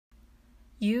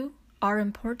You Are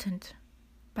Important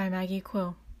by Maggie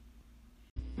Quill.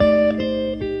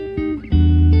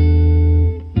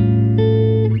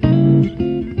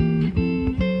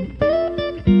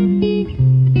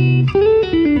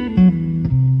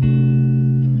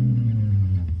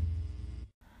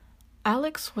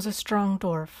 Alex was a strong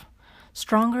dwarf,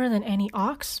 stronger than any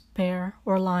ox, bear,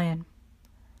 or lion.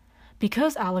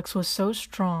 Because Alex was so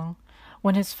strong,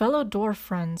 when his fellow dwarf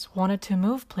friends wanted to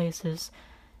move places,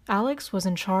 Alex was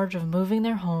in charge of moving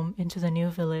their home into the new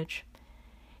village.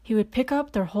 He would pick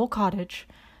up their whole cottage,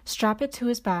 strap it to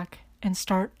his back, and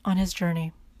start on his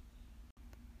journey.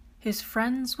 His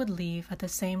friends would leave at the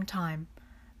same time,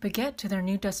 but get to their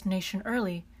new destination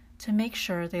early to make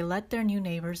sure they let their new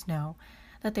neighbors know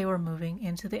that they were moving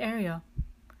into the area.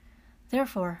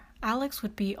 Therefore, Alex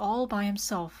would be all by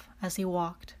himself as he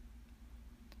walked.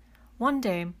 One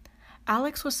day,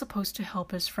 Alex was supposed to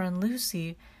help his friend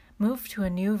Lucy move to a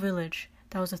new village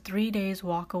that was a 3 days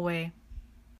walk away.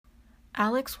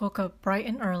 Alex woke up bright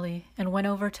and early and went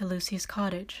over to Lucy's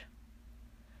cottage.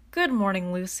 "Good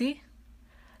morning, Lucy."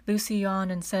 Lucy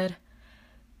yawned and said,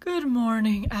 "Good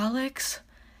morning, Alex.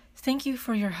 Thank you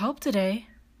for your help today."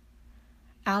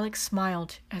 Alex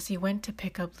smiled as he went to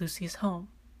pick up Lucy's home.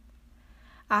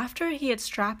 After he had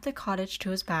strapped the cottage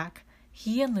to his back,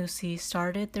 he and Lucy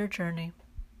started their journey.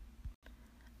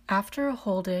 After a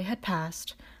whole day had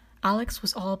passed, Alex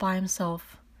was all by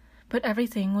himself, but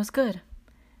everything was good.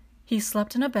 He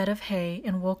slept in a bed of hay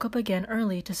and woke up again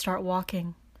early to start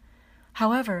walking.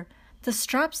 However, the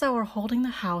straps that were holding the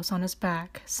house on his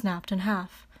back snapped in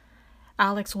half.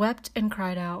 Alex wept and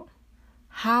cried out,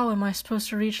 "How am I supposed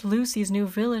to reach Lucy's new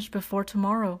village before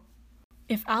tomorrow?"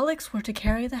 If Alex were to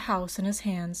carry the house in his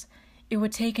hands, it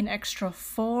would take an extra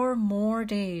 4 more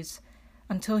days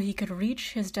until he could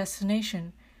reach his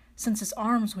destination, since his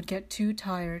arms would get too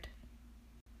tired.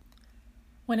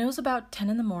 When it was about 10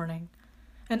 in the morning,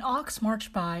 an ox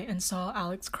marched by and saw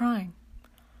Alex crying.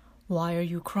 "Why are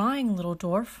you crying, little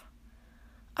dwarf?"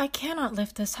 "I cannot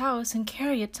lift this house and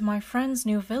carry it to my friend's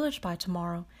new village by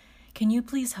tomorrow. Can you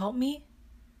please help me?"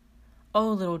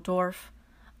 "Oh, little dwarf,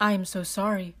 I am so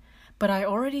sorry, but I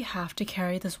already have to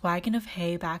carry this wagon of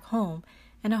hay back home,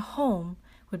 and a home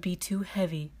would be too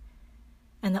heavy."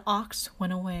 And the ox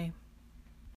went away.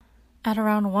 At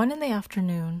around 1 in the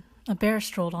afternoon, a bear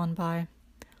strolled on by.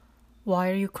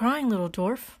 "Why are you crying, little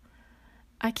dwarf?"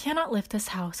 "I cannot lift this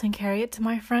house and carry it to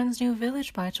my friend's new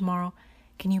village by tomorrow.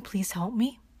 Can you please help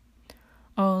me?"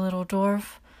 "Oh, little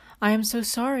dwarf, I am so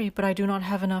sorry, but I do not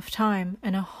have enough time,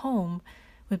 and a home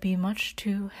would be much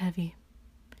too heavy."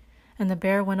 And the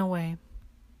bear went away.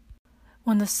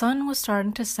 When the sun was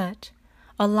starting to set,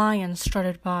 a lion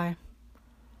strutted by.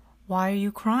 "Why are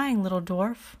you crying, little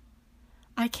dwarf?"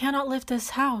 "I cannot lift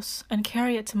this house and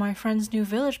carry it to my friend's new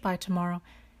village by tomorrow.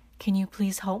 Can you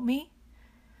please help me?"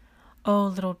 "Oh,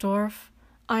 little dwarf,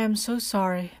 I am so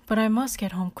sorry, but I must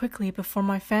get home quickly before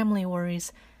my family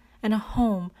worries, and a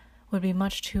home would be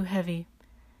much too heavy."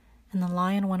 And the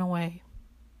lion went away.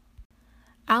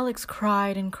 Alex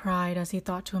cried and cried as he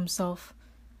thought to himself,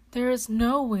 "There is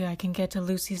no way I can get to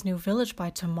Lucy's new village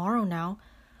by tomorrow now.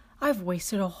 I've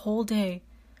wasted a whole day.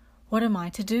 What am I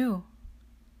to do?"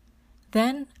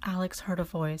 Then Alex heard a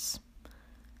voice.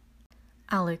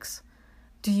 "Alex,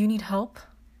 do you need help?"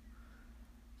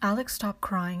 Alex stopped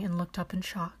crying and looked up in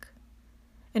shock.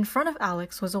 In front of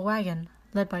Alex was a wagon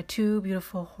led by 2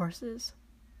 beautiful horses.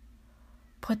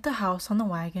 "Put the house on the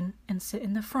wagon and sit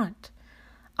in the front.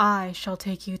 I shall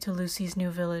take you to Lucy's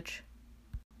new village."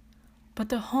 "But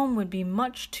the home would be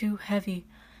much too heavy.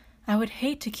 I would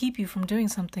hate to keep you from doing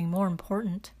something more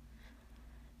important."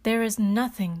 "There is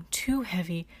nothing too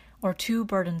heavy or too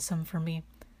burdensome for me.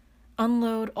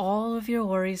 Unload all of your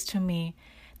worries to me.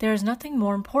 There is nothing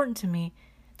more important to me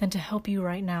than to help you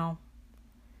right now."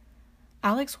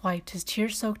 Alex wiped his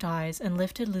tear-soaked eyes and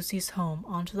lifted Lucy's home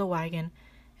onto the wagon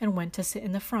and went to sit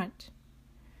in the front.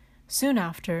 Soon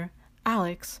after,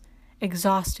 Alex,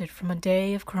 exhausted from a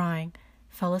day of crying,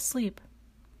 fell asleep.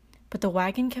 But the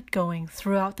wagon kept going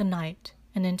throughout the night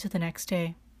and into the next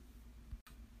day.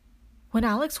 When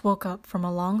Alex woke up from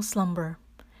a long slumber,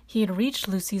 he had reached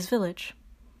Lucy's village.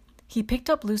 He picked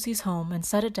up Lucy's home and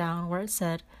set it down where it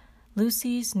said,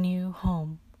 "Lucy's new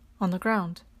home," on the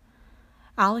ground.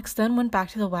 Alex then went back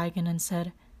to the wagon and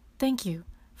said, "Thank you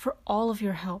for all of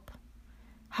your help.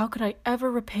 How could I ever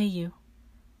repay you?"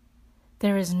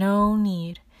 "There is no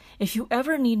need. If you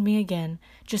ever need me again,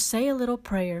 just say a little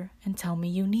prayer and tell me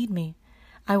you need me.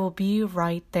 I will be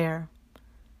right there."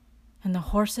 And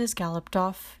the horses galloped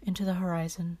off into the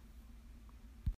horizon.